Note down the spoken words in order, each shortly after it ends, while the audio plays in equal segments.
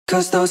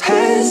'Cause those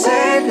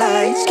hazard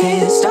lights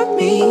can't stop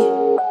me.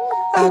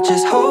 I'll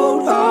just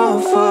hold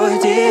on for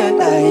dear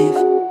life.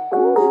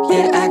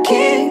 Yeah, I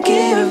can't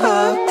give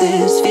up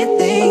this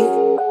feeling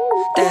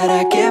that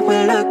I get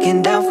when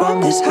looking down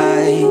from this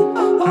high.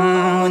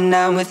 When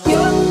I'm with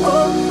you,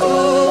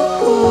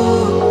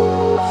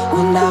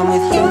 when I'm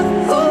with you,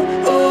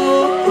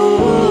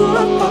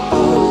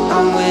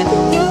 I'm with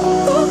you,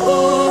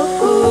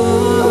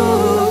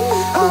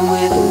 I'm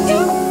with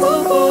you.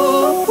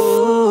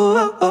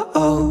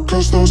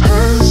 'Cause those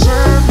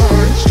hazard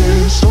lights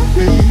can't stop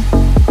me.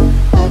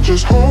 I'll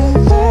just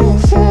hold on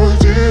for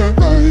dear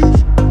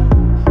life.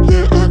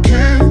 Yeah, I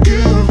can't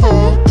give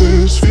up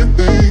this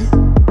feeling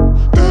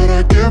that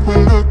I get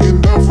when looking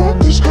down from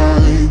this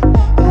high.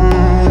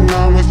 When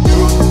I'm with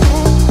you,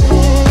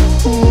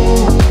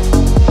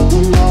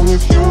 when I'm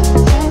with you, I'm with you,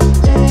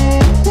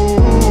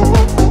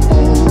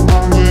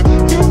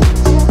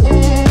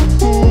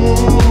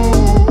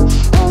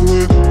 I'm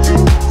with you.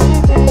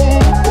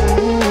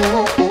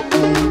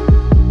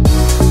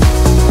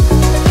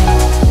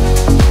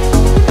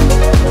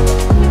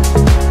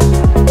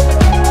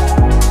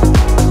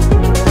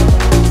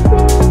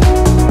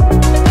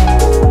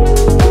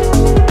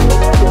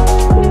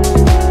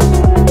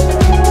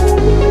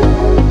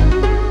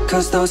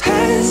 'Cause those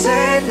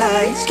hazard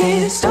lights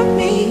can't stop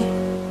me.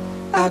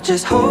 I'll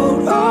just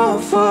hold on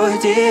for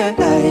dear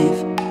life.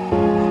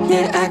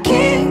 Yeah, I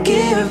can't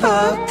give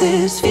up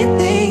this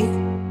feeling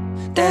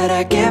that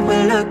I get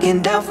when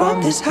looking down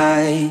from this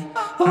high.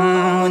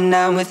 When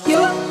I'm with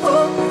you,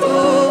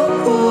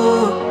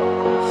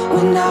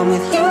 when I'm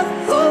with you,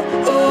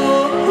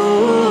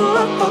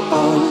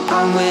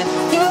 I'm with